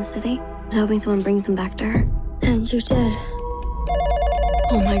bags around the city. I was hoping someone brings them back to her. And you did.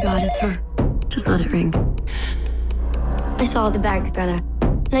 Oh my God, it's her. Just let it ring. I saw the bags, Greta,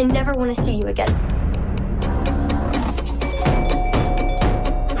 and I never want to see you again.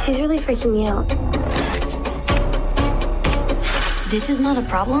 She's really freaking me out. This is not a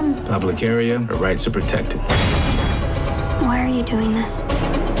problem. Public area, her rights are protected. Why are you doing this?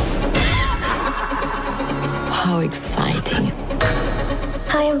 How exciting.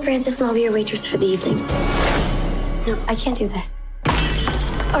 Hi, I'm Frances, and I'll be your waitress for the evening. No, I can't do this.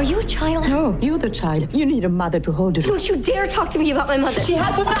 Are you a child? No, you're the child. You need a mother to hold it. Don't you dare talk to me about my mother. She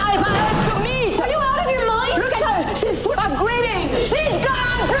had to die for us to me. Are you out of your mind? Look at her. She's full of greeting. She's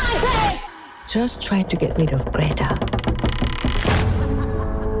gone, Frances. Just try to get rid of Greta.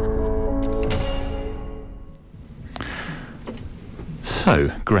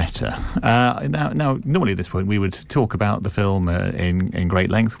 So, Greta. Now, normally at this point we would talk about the film in great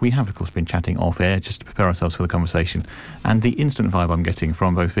length. We have, of course, been chatting off-air just to prepare ourselves for the conversation. And the instant vibe I'm getting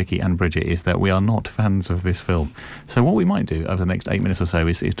from both Vicky and Bridget is that we are not fans of this film. So what we might do over the next 8 minutes or so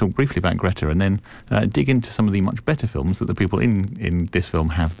is talk briefly about Greta and then dig into some of the much better films that the people in this film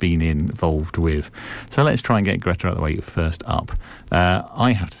have been involved with. So let's try and get Greta out of the way first up.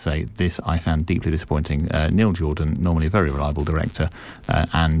 I have to say, this I found deeply disappointing. Neil Jordon, normally a very reliable director,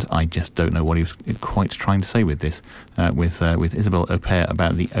 and I just don't know what he was quite trying to say with this, with Isabelle Huppert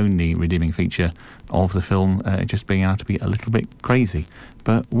about the only redeeming feature of the film just being able to be a little bit crazy.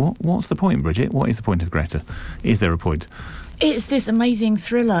 But what's the point, Bridget? What is the point of Greta? Is there a point? It's this amazing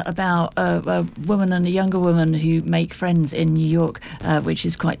thriller about a woman and a younger woman who make friends in New York, which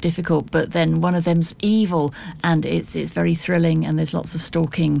is quite difficult, but then one of them's evil, and it's very thrilling, and there's lots of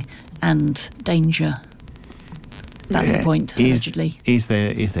stalking and danger. That's the point, allegedly. Is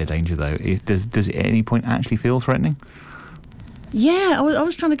there danger, though? Does it at any point actually feel threatening? Yeah, I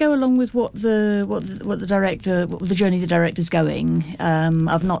was trying to go along with what the journey the director's going.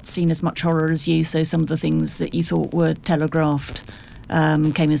 I've not seen as much horror as you, so some of the things that you thought were telegraphed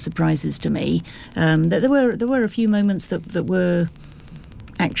came as surprises to me. There were a few moments that were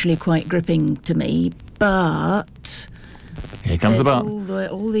actually quite gripping to me, but here comes the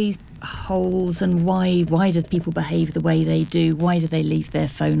but. All these holes, and why do people behave the way they do? Why do they leave their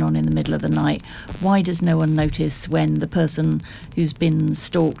phone on in the middle of the night? Why does no one notice when the person who's been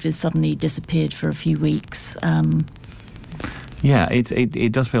stalked is suddenly disappeared for a few weeks? Yeah,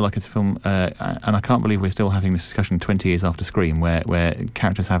 it does feel like it's a film, and I can't believe we're still having this discussion 20 years after Scream, where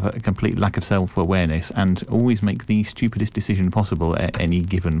characters have a complete lack of self-awareness and always make the stupidest decision possible at any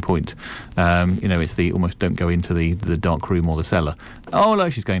given point. It's the almost don't go into the dark room or the cellar. Oh,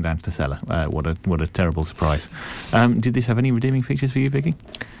 no, she's going down to the cellar. What a terrible surprise. Did this have any redeeming features for you, Vicky?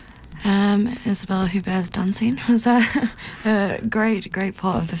 Isabella Hubert's dancing was a great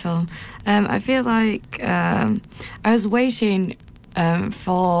part of the film. I feel like I was waiting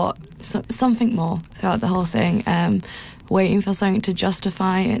for something more throughout the whole thing, waiting for something to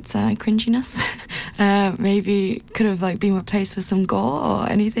justify its cringiness. Maybe could have been replaced with some gore or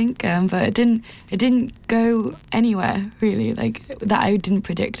anything, but it didn't go anywhere really, that I didn't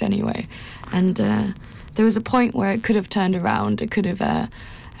predict anyway. And there was a point where it could have turned around. It could have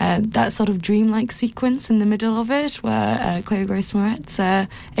that sort of dreamlike sequence in the middle of it where Chloe Grace Moretz,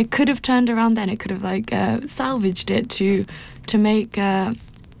 it could have turned around then. It could have salvaged it to make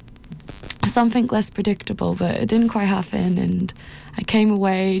something less predictable, but it didn't quite happen, and I came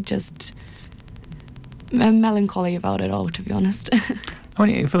away just melancholy about it all, to be honest. I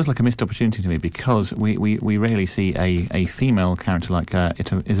mean, it feels like a missed opportunity to me because we rarely see a female character like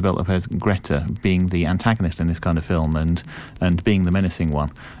Isabelle Huppert Greta being the antagonist in this kind of film and being the menacing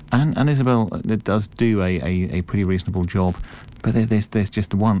one. And Isabelle does do a pretty reasonable job, but there's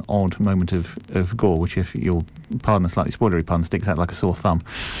just one odd moment of gore, which, if you'll pardon a slightly spoilery pun, sticks out like a sore thumb.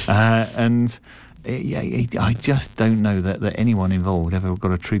 I just don't know that anyone involved ever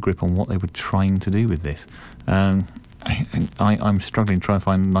got a true grip on what they were trying to do with this. I'm struggling to try and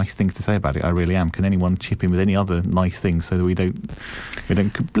find nice things to say about it. I really am. Can anyone chip in with any other nice things so that we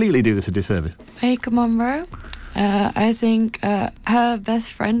don't completely do this a disservice? Baker Monroe. I think her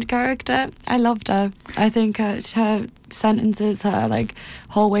best friend character, I loved her. I think her sentences, her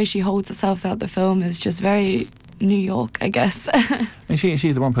whole way she holds herself throughout the film is just very New York, I guess. And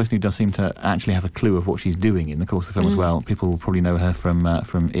she's the one person who does seem to actually have a clue of what she's doing in the course of the film as well. People will probably know her from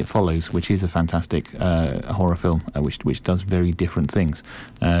It Follows, which is a fantastic horror film, which does very different things.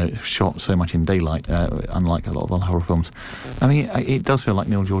 Shot so much in daylight, unlike a lot of other horror films. I mean, it does feel like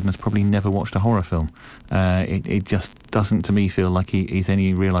Neil Jordan has probably never watched a horror film. It just doesn't, to me, feel like he's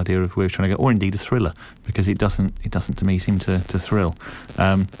any real idea of where he's trying to go, or indeed a thriller, because it doesn't to me seem to thrill.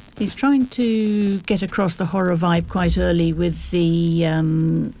 He's trying to get across the horror vibe quite early with the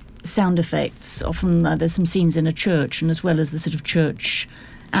sound effects. Often there's some scenes in a church, and as well as the sort of church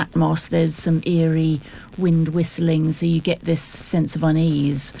atmos, there's some eerie wind whistling, so you get this sense of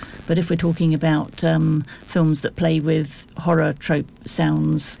unease. But if we're talking about films that play with horror trope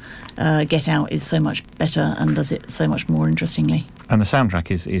sounds, Get Out is so much better and does it so much more interestingly. And the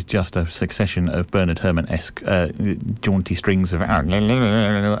soundtrack is just a succession of Bernard Herrmann-esque jaunty strings of and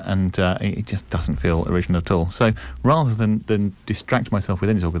it just doesn't feel original at all. So rather than distract myself with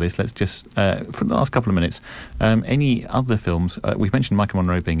any talk of this, let's just, for the last couple of minutes, any other films, we've mentioned Michael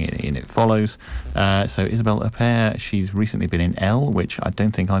Monroe being in It Follows, so Isabelle Huppert, she's recently been in Elle, which I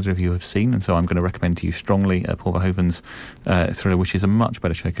don't think either of you have seen, and so I'm going to recommend to you strongly Paul Verhoeven's thriller, which is a much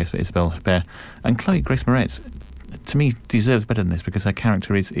better showcase for Isabelle Huppert. And Chloe Grace Moretz, to me, deserves better than this, because her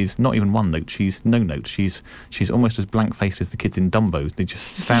character is not even one note, she's no note. She's almost as blank-faced as the kids in Dumbo. They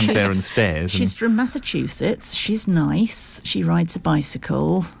just stand there and stares. She's from Massachusetts, she's nice, she rides a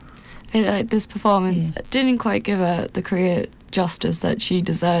bicycle. This performance didn't quite give her the career justice that she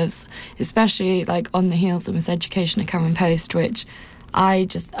deserves, especially on the heels of Miseducation of Cameron Post, which I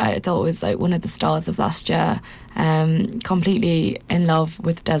thought was one of the stars of last year. Completely in love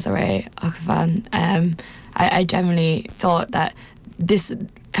with Desiree Akhavan. I generally thought that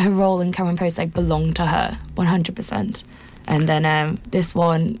her role in Cameron Post belonged to her 100%, and then this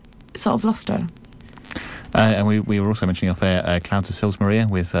one sort of lost her. And we were also mentioning off air Clouds of Sils Maria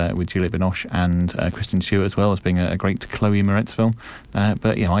with Juliette Binoche and Kristen Stewart as well, as being a great Chloe Moretz film.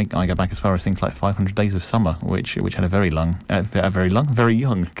 But I go back as far as things like 500 Days of Summer, which had a very young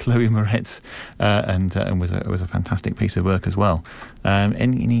Chloe Moretz, and was a fantastic piece of work as well.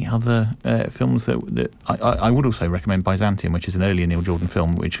 Any other films that I would also recommend Byzantium, which is an earlier Neil Jordon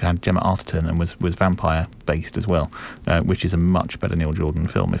film, which had Gemma Arterton and was vampire based as well, which is a much better Neil Jordon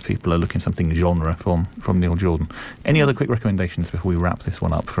film if people are looking for something genre from Neil Jordon. Any other quick recommendations before we wrap this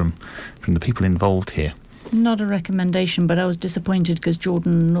one up from the people involved here? Not a recommendation, but I was disappointed because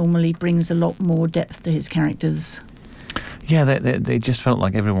Jordon normally brings a lot more depth to his characters. Yeah, they just felt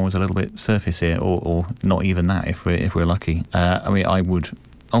like everyone was a little bit surface here, or not even that if we're lucky. I mean, I would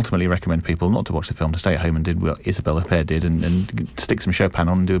ultimately recommend people not to watch the film, to stay at home and did what Isabelle Huppert did and stick some Chopin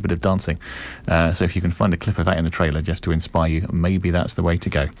on and do a bit of dancing. So if you can find a clip of that in the trailer just to inspire you, maybe that's the way to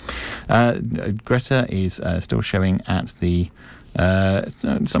go. Greta is still showing at the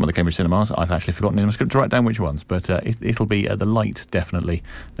some of the Cambridge cinemas. I've actually forgotten in my script to write down which ones, but it'll be at the Light definitely,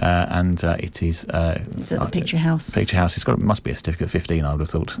 and it is. It's at the Picture House. Picture House. It must be a certificate 15. I would have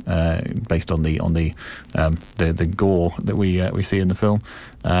thought, based on the gore that we see in the film.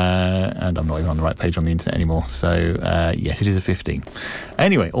 And I'm not even on the right page on the internet anymore. So yes, it is a 15.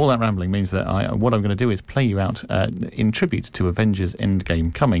 Anyway, all that rambling means that what I'm going to do is play you out in tribute to Avengers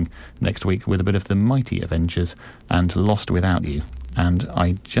Endgame, coming next week with a bit of The Mighty Avengers and Lost Without You. And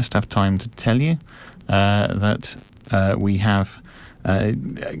I just have time to tell you that we have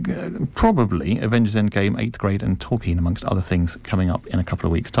probably Avengers Endgame, 8th Grade and Tolkien, amongst other things, coming up in a couple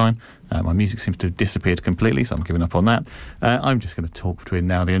of weeks' time. My music seems to have disappeared completely, so I'm giving up on that. I'm just going to talk between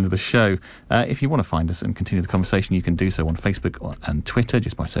now and the end of the show. If you want to find us and continue the conversation, you can do so on Facebook and Twitter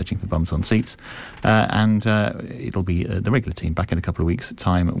just by searching for Bums on Seats. And it'll be the regular team back in a couple of weeks'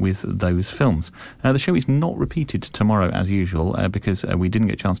 time with those films. The show is not repeated tomorrow as usual because we didn't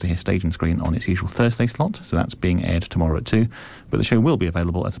get a chance to hear Stage and Screen on its usual Thursday slot, so that's being aired tomorrow at 2. But the show will be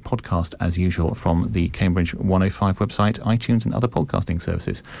available as a podcast as usual from the Cambridge 105 website, iTunes and other podcasting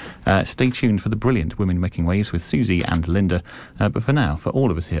services. Stay tuned for the brilliant Women Making Waves with Susie and Linda. But for now, for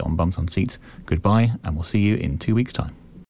all of us here on Bums on Seats, goodbye, and we'll see you in 2 weeks' time.